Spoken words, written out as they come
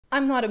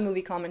I'm not a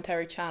movie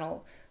commentary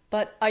channel,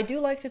 but I do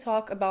like to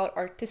talk about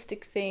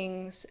artistic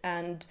things,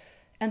 and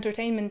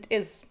entertainment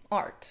is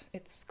art,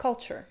 it's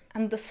culture.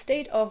 And the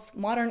state of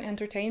modern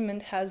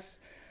entertainment has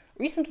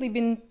recently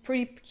been a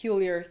pretty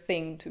peculiar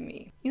thing to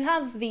me. You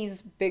have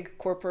these big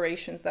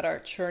corporations that are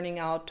churning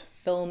out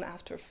film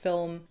after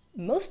film,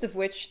 most of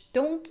which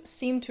don't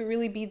seem to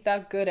really be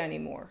that good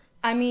anymore.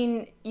 I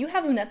mean, you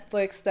have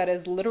Netflix that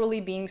is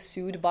literally being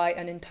sued by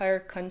an entire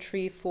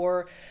country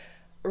for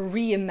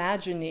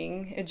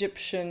reimagining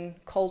Egyptian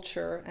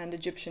culture and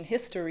Egyptian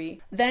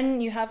history.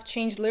 Then you have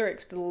changed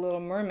lyrics to the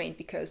Little Mermaid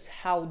because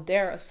how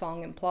dare a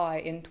song imply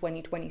in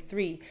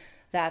 2023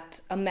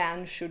 that a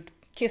man should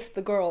kiss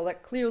the girl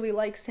that clearly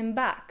likes him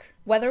back.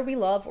 Whether we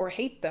love or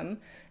hate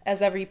them,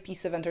 as every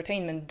piece of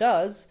entertainment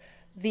does,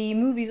 the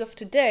movies of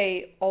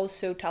today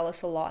also tell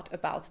us a lot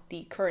about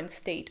the current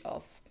state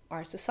of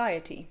our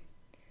society.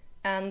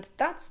 And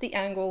that's the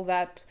angle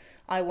that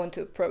I want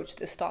to approach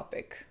this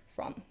topic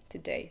from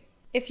today.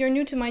 If you're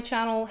new to my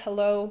channel,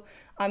 hello,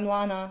 I'm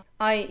Lana.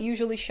 I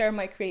usually share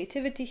my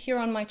creativity here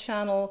on my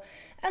channel,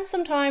 and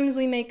sometimes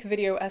we make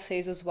video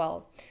essays as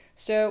well.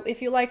 So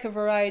if you like a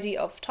variety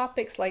of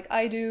topics like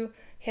I do,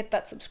 hit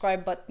that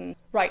subscribe button.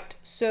 Right,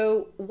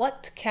 so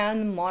what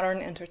can modern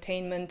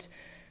entertainment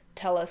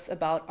tell us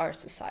about our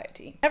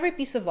society? Every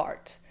piece of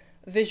art,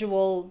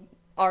 visual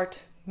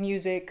art,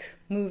 music,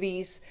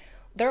 movies,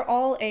 they're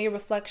all a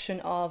reflection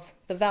of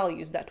the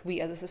values that we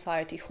as a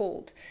society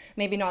hold.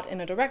 Maybe not in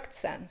a direct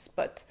sense,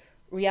 but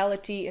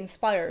reality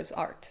inspires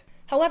art.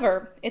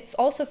 However, it's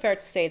also fair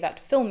to say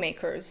that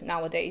filmmakers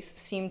nowadays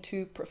seem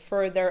to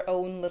prefer their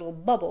own little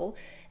bubble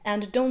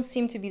and don't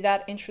seem to be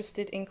that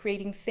interested in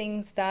creating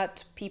things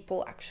that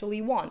people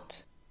actually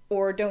want,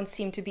 or don't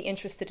seem to be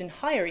interested in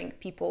hiring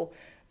people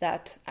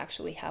that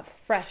actually have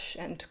fresh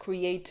and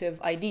creative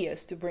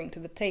ideas to bring to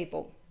the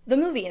table. The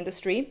movie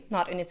industry,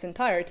 not in its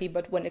entirety,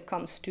 but when it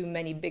comes to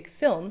many big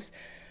films,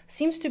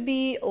 seems to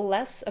be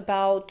less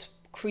about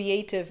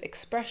creative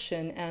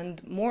expression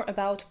and more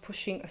about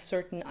pushing a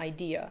certain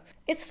idea.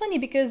 It's funny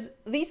because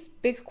these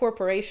big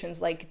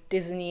corporations like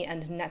Disney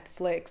and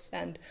Netflix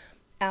and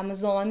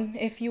Amazon,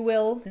 if you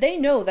will, they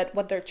know that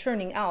what they're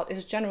churning out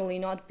is generally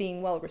not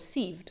being well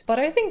received. But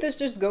I think this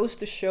just goes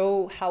to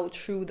show how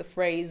true the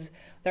phrase,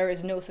 "there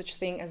is no such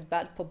thing as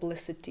bad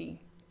publicity,"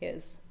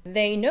 is.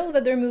 They know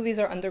that their movies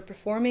are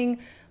underperforming,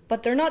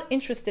 but they're not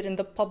interested in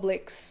the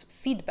public's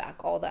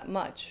feedback all that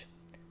much.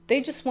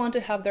 They just want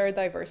to have their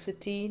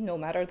diversity no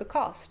matter the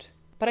cost.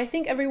 But I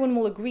think everyone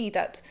will agree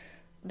that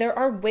there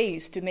are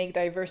ways to make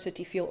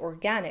diversity feel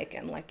organic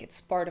and like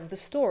it's part of the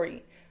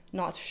story,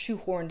 not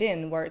shoehorned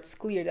in where it's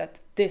clear that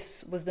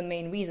this was the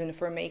main reason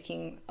for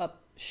making a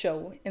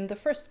show in the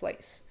first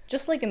place.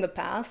 Just like in the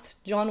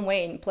past, John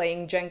Wayne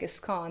playing Genghis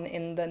Khan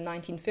in the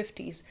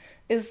 1950s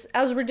is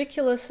as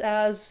ridiculous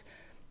as,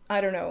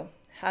 I don't know,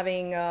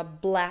 having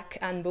Black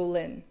Anne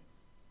Boleyn.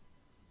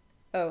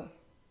 Oh,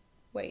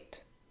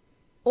 wait.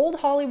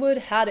 Old Hollywood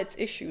had its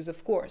issues,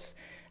 of course,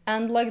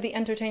 and like the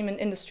entertainment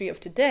industry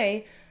of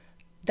today,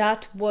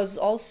 that was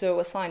also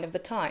a sign of the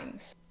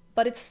times.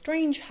 But it's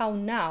strange how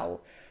now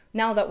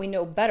that we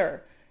know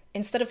better,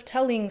 instead of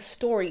telling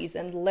stories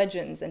and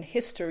legends and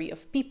history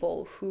of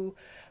people who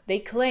they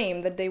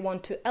claim that they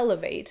want to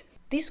elevate,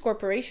 these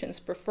corporations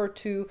prefer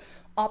to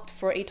opt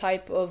for a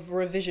type of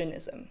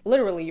revisionism,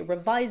 literally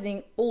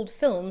revising old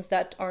films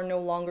that are no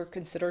longer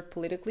considered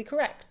politically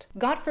correct.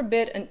 God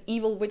forbid an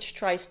evil witch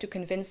tries to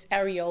convince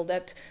Ariel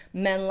that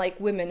men like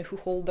women who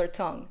hold their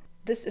tongue.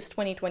 This is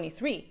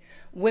 2023.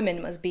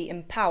 Women must be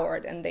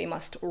empowered and they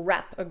must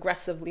rap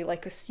aggressively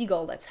like a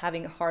seagull that's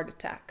having a heart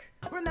attack.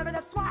 Remember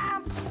the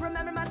swamp?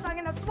 Remember my song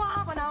in the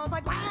swamp when I was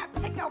like, wah,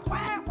 chicka,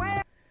 wah,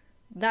 wah.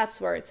 That's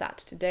where it's at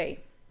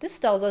today. This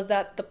tells us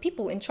that the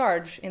people in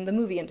charge in the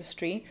movie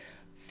industry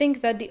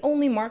think that the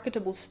only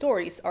marketable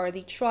stories are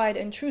the tried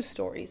and true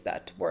stories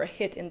that were a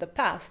hit in the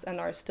past and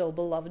are still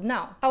beloved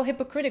now. How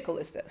hypocritical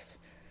is this?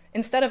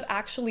 Instead of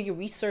actually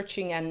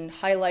researching and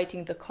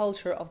highlighting the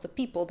culture of the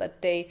people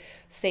that they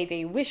say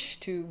they wish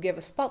to give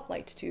a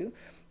spotlight to,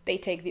 they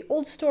take the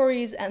old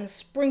stories and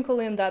sprinkle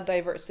in that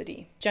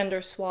diversity.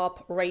 Gender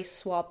swap, race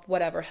swap,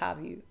 whatever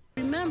have you.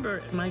 I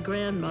remember my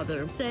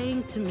grandmother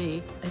saying to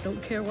me, "I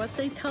don't care what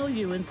they tell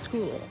you in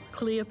school,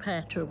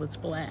 Cleopatra was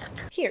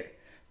black." Here,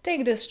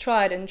 take this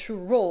tried and true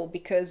role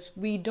because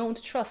we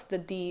don't trust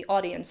that the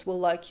audience will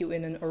like you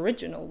in an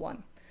original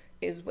one,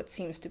 is what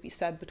seems to be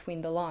said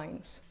between the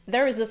lines.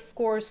 There is, of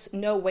course,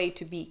 no way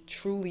to be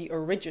truly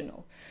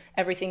original.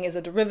 Everything is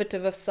a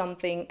derivative of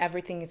something,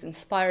 everything is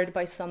inspired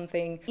by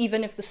something.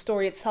 Even if the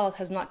story itself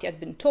has not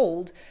yet been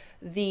told,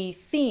 the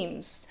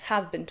themes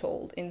have been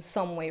told in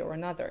some way or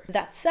another.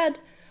 That said,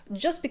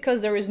 just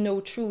because there is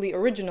no truly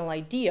original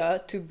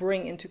idea to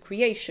bring into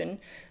creation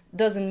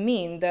doesn't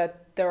mean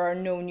that there are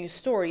no new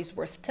stories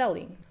worth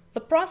telling. The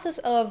process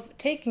of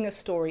taking a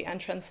story and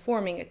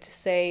transforming it to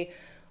say,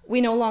 we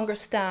no longer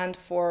stand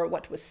for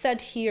what was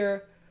said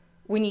here,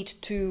 we need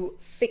to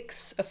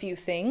fix a few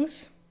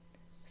things,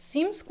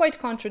 seems quite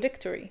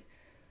contradictory.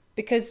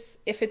 Because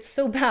if it's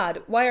so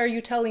bad, why are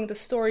you telling the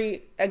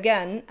story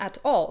again at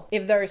all?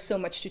 If there is so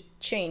much to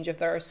change, if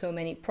there are so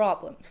many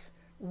problems,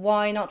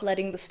 why not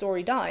letting the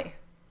story die?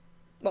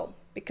 Well,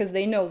 because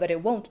they know that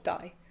it won't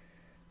die.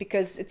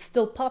 Because it's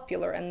still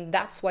popular, and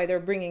that's why they're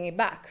bringing it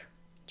back,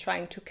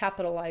 trying to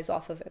capitalize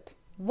off of it.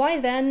 Why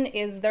then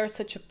is there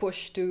such a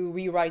push to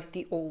rewrite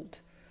the old?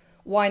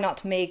 Why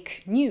not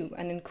make new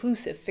and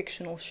inclusive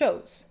fictional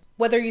shows?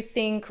 Whether you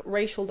think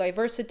racial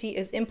diversity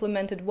is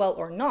implemented well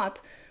or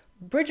not,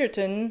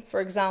 Bridgerton, for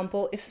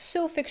example, is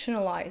so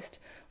fictionalized,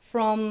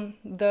 from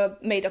the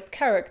made-up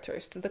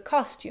characters to the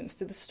costumes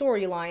to the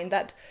storyline,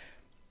 that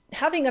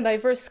having a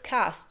diverse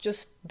cast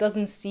just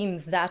doesn't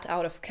seem that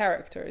out of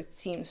character. It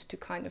seems to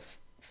kind of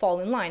fall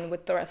in line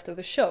with the rest of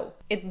the show.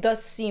 It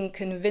does seem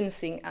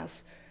convincing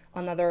as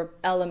another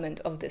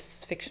element of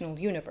this fictional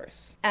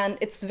universe. And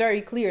it's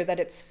very clear that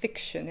it's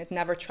fiction. It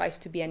never tries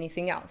to be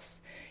anything else.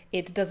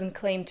 It doesn't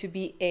claim to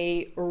be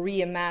a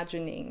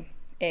reimagining,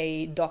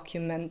 a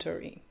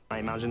documentary. I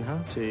imagine her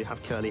to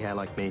have curly hair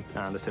like me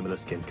and a similar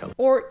skin colour.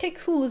 Or take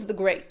Hulu's The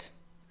Great.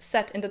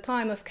 Set in the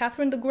time of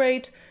Catherine the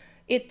Great,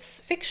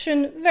 it's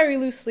fiction very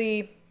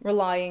loosely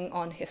relying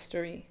on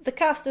history. The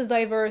cast is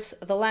diverse,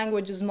 the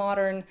language is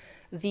modern,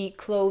 the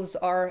clothes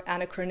are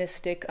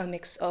anachronistic, a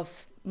mix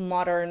of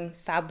modern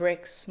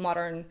fabrics,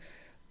 modern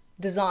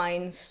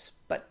designs,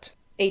 but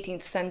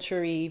 18th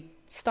century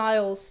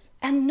styles.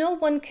 And no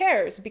one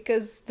cares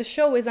because the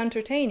show is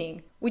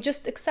entertaining. We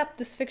just accept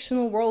this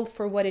fictional world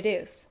for what it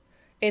is.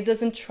 It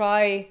doesn't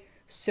try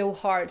so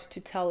hard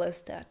to tell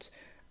us that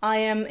I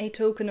am a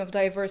token of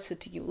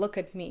diversity, look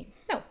at me.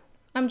 No,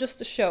 I'm just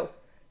a show.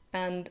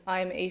 And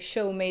I'm a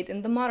show made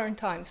in the modern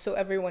times, so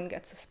everyone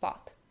gets a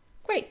spot.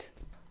 Great.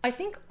 I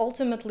think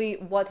ultimately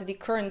what the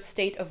current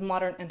state of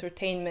modern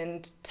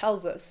entertainment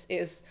tells us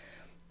is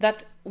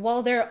that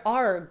while there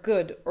are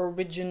good,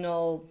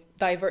 original,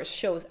 diverse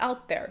shows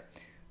out there,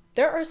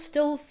 there are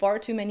still far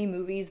too many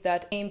movies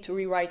that aim to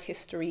rewrite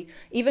history,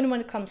 even when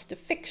it comes to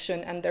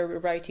fiction, and they're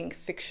rewriting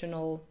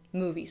fictional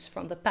movies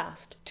from the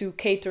past to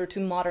cater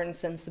to modern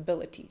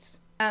sensibilities.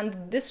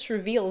 And this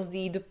reveals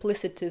the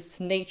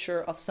duplicitous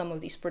nature of some of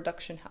these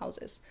production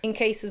houses. In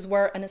cases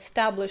where an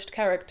established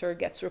character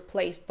gets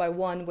replaced by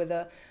one with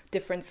a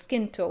different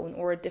skin tone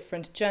or a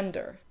different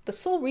gender, the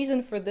sole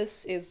reason for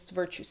this is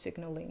virtue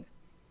signaling.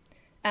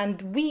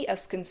 And we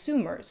as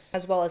consumers,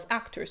 as well as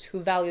actors who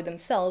value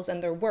themselves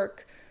and their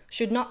work,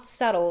 should not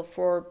settle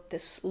for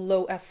this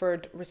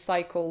low-effort,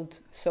 recycled,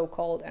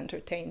 so-called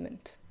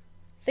entertainment.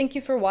 Thank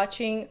you for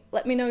watching.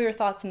 Let me know your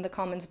thoughts in the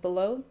comments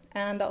below,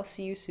 and I'll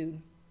see you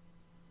soon.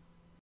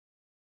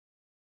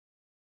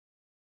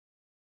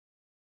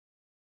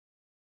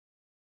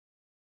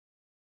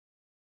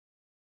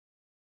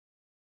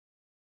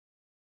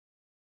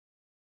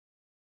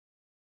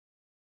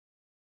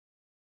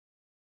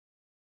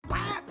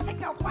 Wham,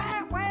 take a wham.